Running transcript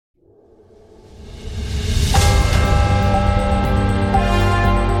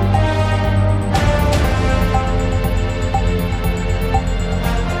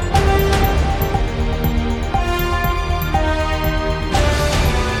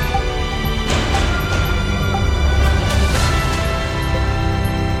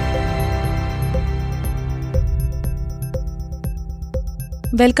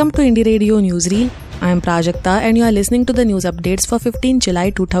Welcome to Indie Radio Newsreel. I am Prajakta and you are listening to the news updates for 15 July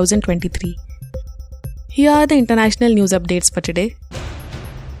 2023. Here are the international news updates for today.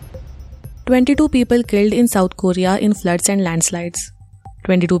 22 people killed in South Korea in floods and landslides.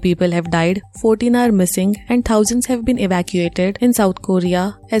 22 people have died, 14 are missing and thousands have been evacuated in South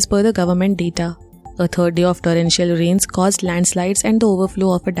Korea as per the government data. A third day of torrential rains caused landslides and the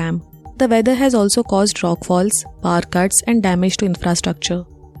overflow of a dam. The weather has also caused rockfalls, power cuts and damage to infrastructure.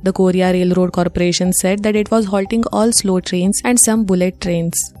 The Korea Railroad Corporation said that it was halting all slow trains and some bullet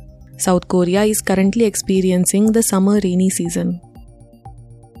trains. South Korea is currently experiencing the summer rainy season.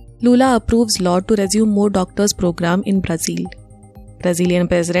 Lula approves law to resume more doctors program in Brazil. Brazilian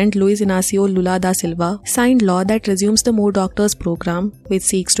President Luiz Inácio Lula da Silva signed law that resumes the More Doctors program, which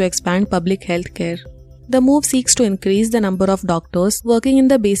seeks to expand public health care. The move seeks to increase the number of doctors working in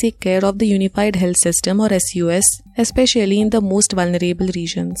the basic care of the Unified Health System or SUS, especially in the most vulnerable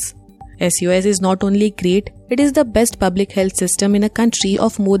regions. SUS is not only great, it is the best public health system in a country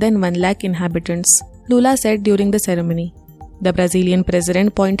of more than 1 lakh inhabitants, Lula said during the ceremony. The Brazilian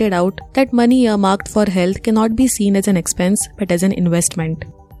president pointed out that money earmarked for health cannot be seen as an expense but as an investment.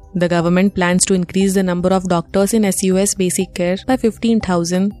 The government plans to increase the number of doctors in SUS basic care by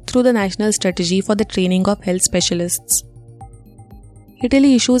 15,000 through the National Strategy for the Training of Health Specialists.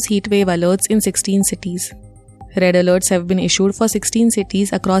 Italy issues heatwave alerts in 16 cities. Red alerts have been issued for 16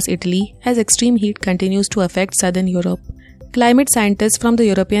 cities across Italy as extreme heat continues to affect southern Europe. Climate scientists from the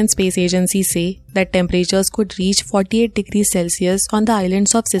European Space Agency say that temperatures could reach 48 degrees Celsius on the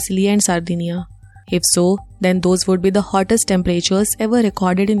islands of Sicily and Sardinia. If so, then those would be the hottest temperatures ever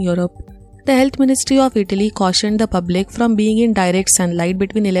recorded in Europe. The Health Ministry of Italy cautioned the public from being in direct sunlight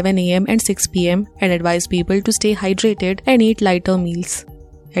between 11 am and 6 pm and advised people to stay hydrated and eat lighter meals.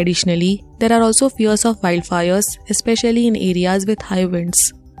 Additionally, there are also fears of wildfires, especially in areas with high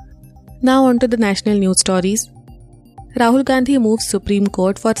winds. Now on to the national news stories. Rahul Gandhi moves Supreme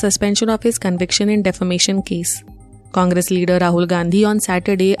Court for suspension of his conviction in defamation case. Congress leader Rahul Gandhi on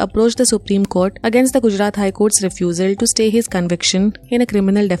Saturday approached the Supreme Court against the Gujarat High Court's refusal to stay his conviction in a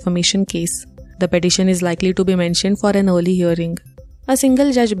criminal defamation case. The petition is likely to be mentioned for an early hearing. A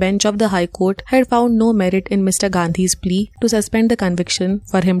single-judge bench of the High Court had found no merit in Mr. Gandhi's plea to suspend the conviction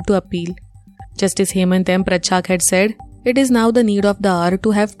for him to appeal. Justice Hemant M. Prachak had said, "It is now the need of the hour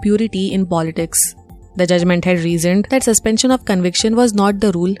to have purity in politics." The judgment had reasoned that suspension of conviction was not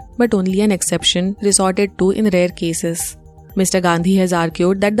the rule but only an exception resorted to in rare cases. Mr. Gandhi has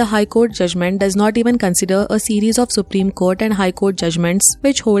argued that the High Court judgment does not even consider a series of Supreme Court and High Court judgments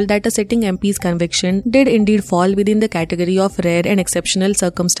which hold that a sitting MP's conviction did indeed fall within the category of rare and exceptional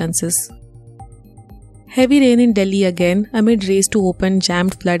circumstances. Heavy rain in Delhi again amid race to open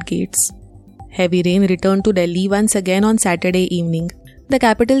jammed floodgates. Heavy rain returned to Delhi once again on Saturday evening. The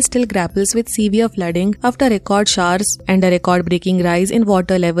capital still grapples with severe flooding after record showers and a record-breaking rise in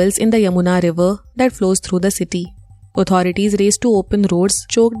water levels in the Yamuna River that flows through the city. Authorities raced to open roads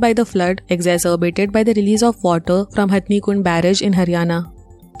choked by the flood exacerbated by the release of water from Hatnikund Barrage in Haryana.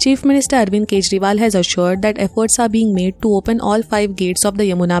 Chief Minister Arvind Kejriwal has assured that efforts are being made to open all 5 gates of the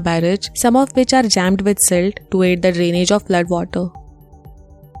Yamuna Barrage, some of which are jammed with silt to aid the drainage of flood water.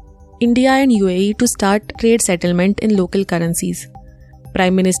 India and UAE to start trade settlement in local currencies.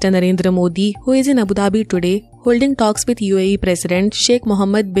 Prime Minister Narendra Modi, who is in Abu Dhabi today, holding talks with UAE President Sheikh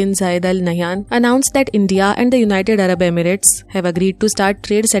Mohammed bin Zayed Al Nahyan, announced that India and the United Arab Emirates have agreed to start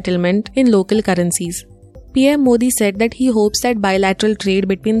trade settlement in local currencies. PM Modi said that he hopes that bilateral trade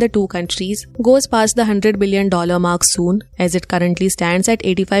between the two countries goes past the $100 billion mark soon, as it currently stands at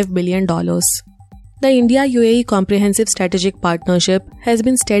 $85 billion. The India-UAE Comprehensive Strategic Partnership has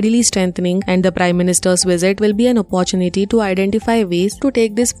been steadily strengthening and the Prime Minister's visit will be an opportunity to identify ways to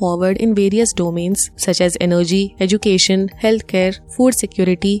take this forward in various domains such as energy, education, healthcare, food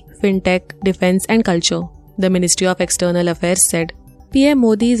security, fintech, defense and culture, the Ministry of External Affairs said. PM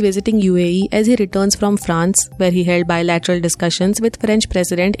Modi is visiting UAE as he returns from France, where he held bilateral discussions with French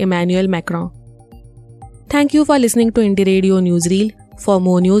President Emmanuel Macron. Thank you for listening to Indie Radio Newsreel. For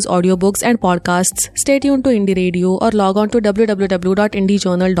more news, audiobooks and podcasts, stay tuned to Indie Radio or log on to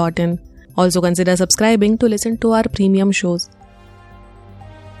www.indiejournal.in. Also consider subscribing to listen to our premium shows.